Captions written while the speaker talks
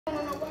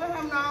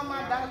and all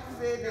my doctors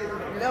said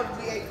that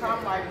left GA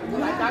Carmichael,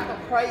 like Dr.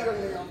 Prater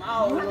and them,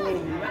 all of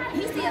them.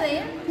 He's still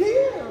there?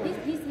 Yeah.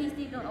 He's still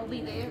doing OB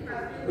there?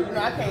 But you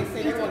know, I can't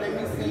see, they won't let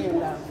me see him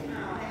now.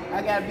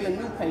 I gotta be a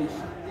new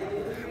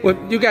patient. Well,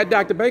 you got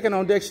Dr. Bacon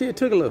on deck. She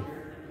took a little.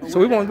 So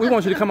we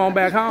want you to come on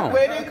back home.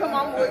 Well, then come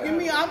on, give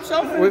me, I'm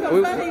sure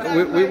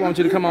We want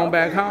you to come on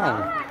back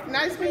home.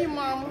 Nice to meet you,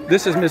 Mama.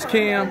 This is Miss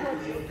Kim. I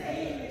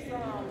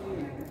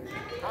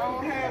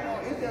don't have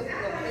one. It's just the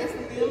best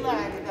to be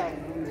alive today.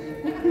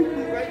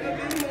 Wake up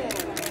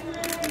this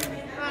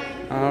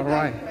morning. All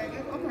right.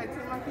 Okay,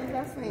 tell my kids I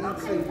seen you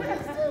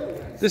too.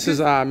 This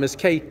is Miss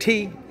KT,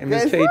 and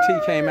Miss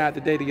KT came out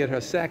today to get her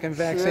second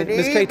vaccine. Sure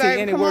Miss did, KT,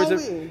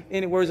 baby.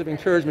 any words of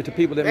encouragement to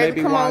people that Baby, may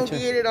be come watching?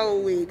 on, get it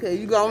over with, because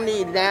you're going to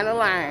need it down the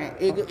line.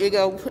 It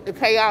go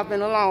pay off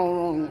in the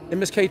long run. And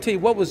Miss KT,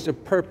 what was the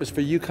purpose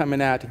for you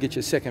coming out to get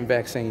your second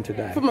vaccine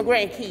today? For my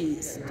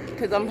grandkids,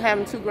 because I'm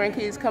having 2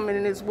 grandkids coming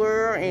in this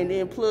world, and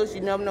then plus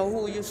you never know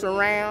who you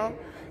surround,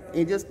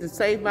 and just to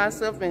save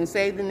myself and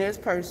save the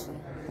next person.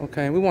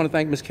 Okay, and we want to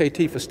thank Miss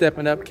KT for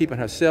stepping up, keeping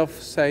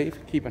herself safe,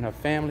 keeping her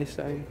family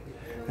safe,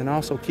 and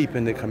also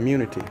keeping the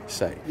community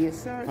safe.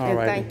 Yes, sir. All and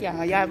right. thank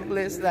y'all. Y'all have a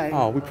blessed day.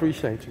 Oh, we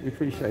appreciate you. We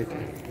appreciate you.